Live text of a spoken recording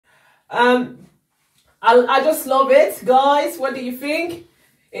I just love it, guys. What do you think?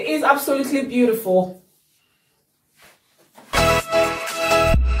 It is absolutely beautiful.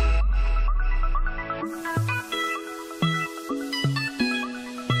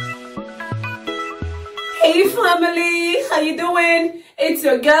 Hey family, how you doing? It's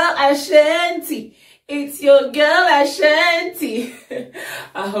your girl Ashanty. It's your girl Ashanty.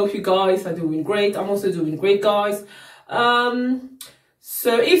 I hope you guys are doing great. I'm also doing great, guys.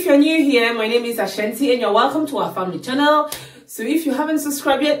 So if you're new here, my name is Ashanty and you're welcome to our family channel. So if you haven't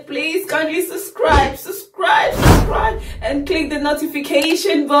subscribed yet, please kindly subscribe and click the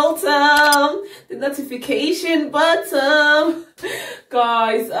notification button.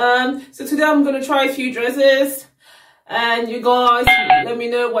 Guys, so today I'm gonna try a few dresses and you guys let me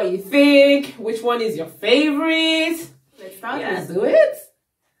know what you think, which one is your favorite. Let's start. Let's do it.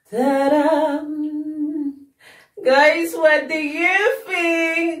 Ta-da! Guys, what do you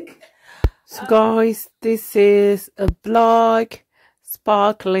think? So guys, this is a black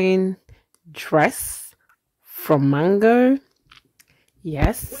sparkling dress from Mango.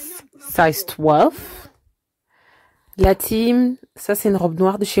 Yes, size 12. La team, ça c'est une robe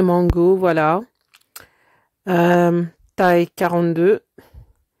noire de chez Mango, voilà. Taille 42.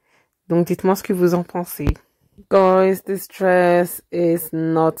 Donc dites-moi ce que vous en pensez. Guys, this dress is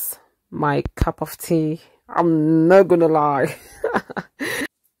not my cup of tea. I'm not gonna lie.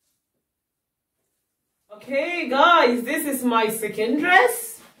 Okay, guys, this is my second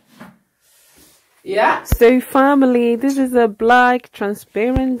dress. Yeah. So family, this is a black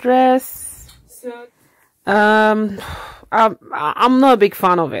transparent dress. So I'm not a big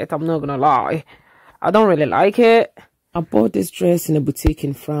fan of it. I'm not gonna lie. I don't really like it. I bought this dress in a boutique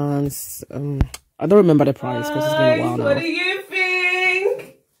in France. I don't remember the price because it's been a while now. What do you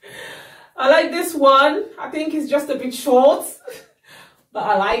think? I like this one. I think it's just a bit short, but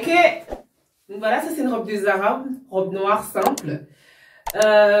I like it. Donc voilà, ça c'est une robe de Zara, robe noire simple.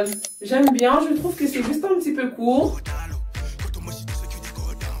 J'aime bien, je trouve que c'est juste un petit peu court.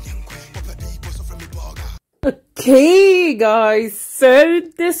 Okay guys, so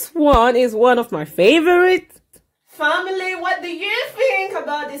this one is one of my favorites. Family, what do you think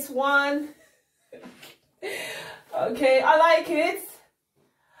about this one? Okay, I like it.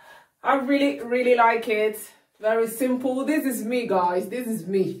 I really like it. Very simple. This is me, guys. This is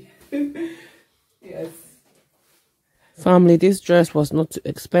me. Yes. Family, this dress was not too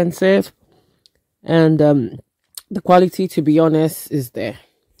expensive. And the quality, to be honest, is there.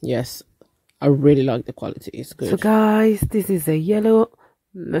 Yes, I really like the quality. It's good. So guys, this is a yellow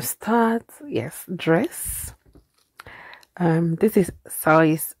mustard, yes, dress. This is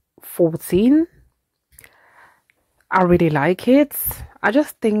size 14. I really like it. I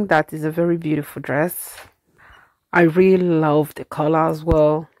just think that is a very beautiful dress. I really love the color as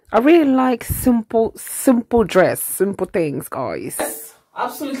well. I really like simple dress, simple things, guys. Yes,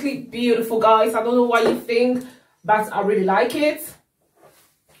 absolutely beautiful, guys. I don't know what you think, but I really like it.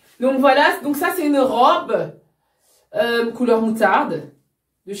 Donc voilà, donc ça c'est une robe couleur moutarde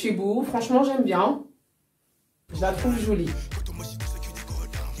de chez Boo. Franchement, j'aime bien. Je la trouve jolie.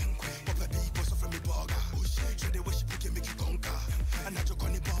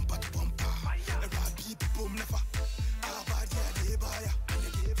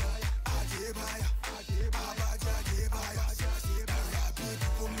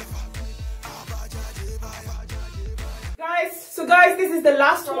 So guys, this is the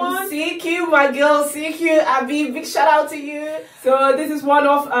last one. CQ, my girl, CQ, Abby, big shout out to you. So this is one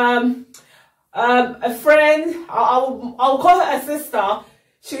of a friend. I'll call her a sister.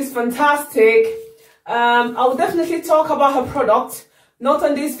 She's fantastic. I will definitely talk about her product. Not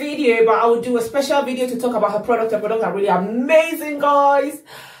on this video, but I will do a special video to talk about her product. Her products are really amazing, guys.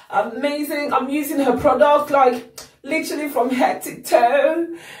 Amazing. I'm using her product like literally from head to toe.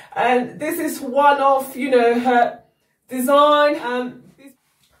 And this is one of, you know, her design.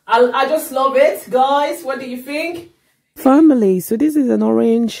 I just love it, guys. What do you think? Family, so this is an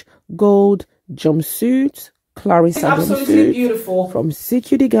orange gold jumpsuit, Clarissa absolutely beautiful from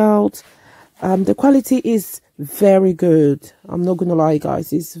CURVY Girls. The quality is very good. I'm not gonna lie,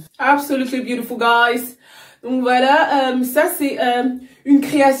 guys. It's absolutely beautiful, guys. Donc voilà, ça c'est une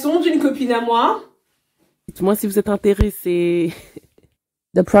création d'une copine à moi. Dites-moi si vous êtes intéressé.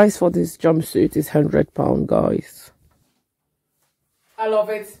 The price for this jumpsuit is £100, guys. I love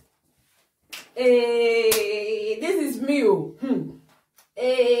it. Hey, this is me.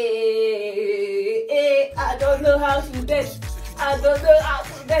 Hey, I don't know how to dance. I don't know how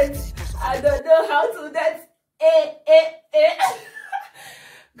to dance. I don't know how to dance. Hey.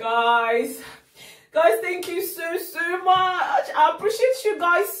 Guys, Guys, thank you so much. I appreciate you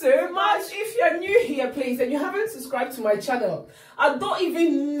guys so much. If you're new here, please, and you haven't subscribed to my channel, I don't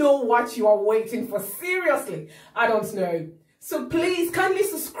even know what you are waiting for. Seriously, I don't know. So please, kindly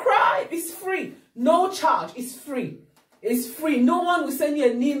subscribe. It's free. No charge. It's free. It's free. No one will send you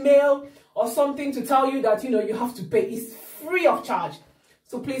an email or something to tell you that, you know, you have to pay. It's free of charge.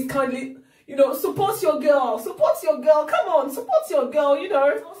 So please, kindly, you know, support your girl. Support your girl. Come on, support your girl, you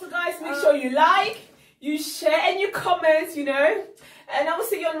know. Also, guys, make sure you like, you share, and you comment, you know. And I will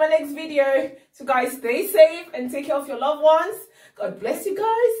see you on my next video. So, guys, stay safe and take care of your loved ones. God bless you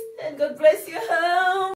guys, and God bless your home.